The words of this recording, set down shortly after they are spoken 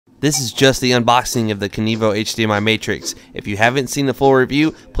This is just the unboxing of the Kinivo HDMI Matrix. If you haven't seen the full review,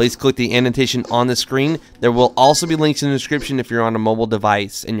 please click the annotation on the screen. There will also be links in the description if you're on a mobile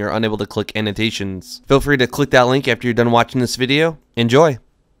device and you're unable to click annotations. Feel free to click that link after you're done watching this video. Enjoy.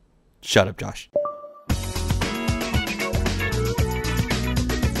 Shut up, Josh.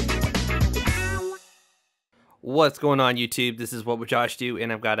 What's going on, YouTube? This is What Would Josh Do,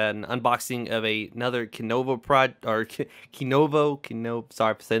 and I've got an unboxing of another Kinivo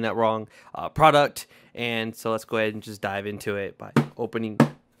sorry for saying that wrong, product. And so let's go ahead and just dive into it by opening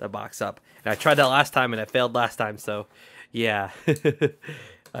the box up. And I tried that last time and I failed last time, so yeah.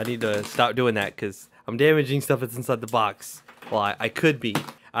 I need to stop doing that because I'm damaging stuff that's inside the box. Well, I could be.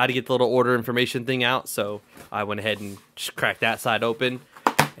 I had to get the little order information thing out, so I went ahead and just cracked that side open,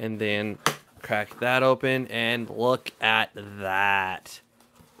 and then crack that open, and look at that.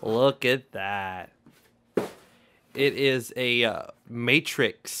 Look at that. It is a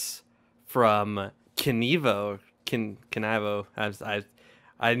Matrix from Kinivo. Kinivo.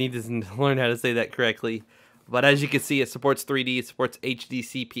 I need to learn how to say that correctly. But as you can see, it supports 3D, it supports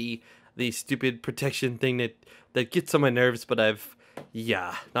HDCP, the stupid protection thing that gets on my nerves, but I don't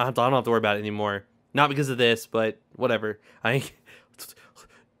have to worry about it anymore. Not because of this, but whatever.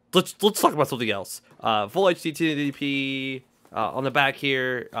 Let's talk about something else. Full HD 1080p on the back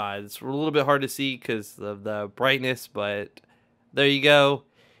here. It's a little bit hard to see because of the brightness, but there you go.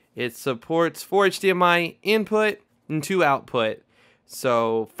 It supports 4 HDMI input and 2 output.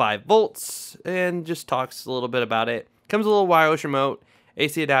 So 5 volts, and just talks a little bit about it. Comes with a little wireless remote,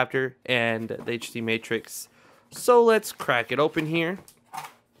 AC adapter, and the HD Matrix. So let's crack it open here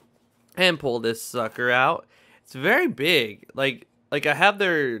and pull this sucker out. It's very big. Like I have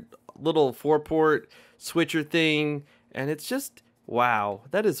their little 4-port switcher thing, and it's just, wow,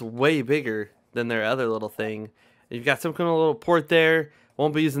 that is way bigger than their other little thing. You've got some kind of little port there.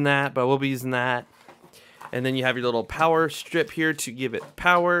 Won't be using that, but we'll be using that. And then you have your little power strip here to give it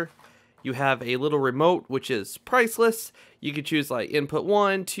power. You have a little remote, which is priceless. You could choose like input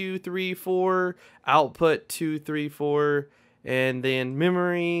 1, 2, 3, 4, output 2, 3, 4, and then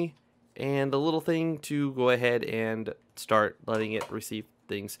memory, and a little thing to go ahead and start letting it receive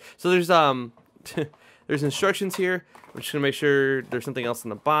things. So there's there's instructions here. I'm just gonna make sure there's something else in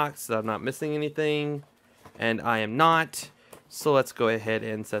the box, that I'm not missing anything, and I am not. So let's go ahead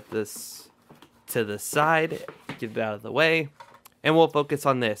and set this to the side, get it out of the way, and we'll focus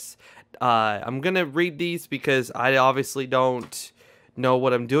on this. I'm gonna read these because I obviously don't know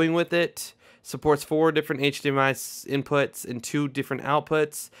what I'm doing with it. Supports 4 different HDMI inputs and 2 different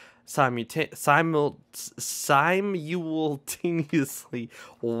outputs simultaneously.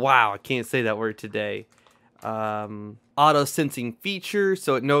 Wow, I can't say that word today. Auto sensing feature,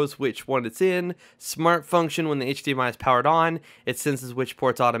 so it knows which one it's in. Smart function, when the HDMI is powered on, it senses which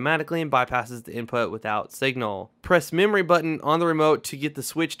ports automatically and bypasses the input without signal. Press memory button on the remote to get the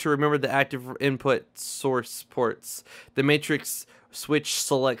switch to remember the active input source ports. The Matrix switch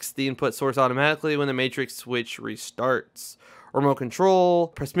selects the input source automatically when the Matrix switch restarts. Remote control,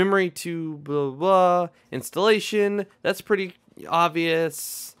 press memory to blah blah. Installation, that's pretty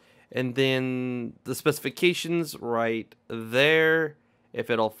obvious. And then the specifications right there, if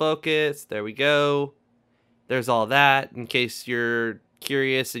it'll focus. There we go. There's all that in case you're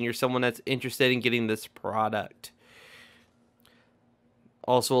curious and you're someone that's interested in getting this product.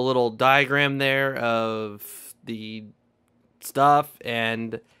 Also a little diagram there of the stuff,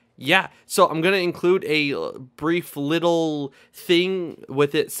 and yeah, so I'm going to include a brief little thing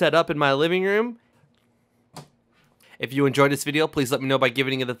with it set up in my living room. If you enjoyed this video, please let me know by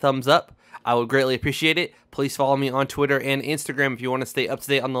giving it a thumbs up. I would greatly appreciate it. Please follow me on Twitter and Instagram if you want to stay up to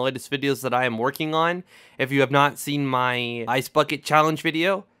date on the latest videos that I am working on. If you have not seen my Ice Bucket Challenge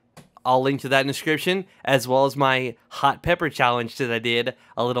video, I'll link to that in the description, as well as my Hot Pepper Challenge that I did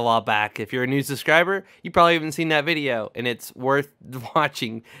a little while back. If you're a new subscriber, you probably haven't seen that video, and it's worth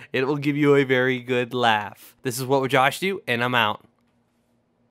watching. It will give you a very good laugh. This is What Would Josh Do, and I'm out.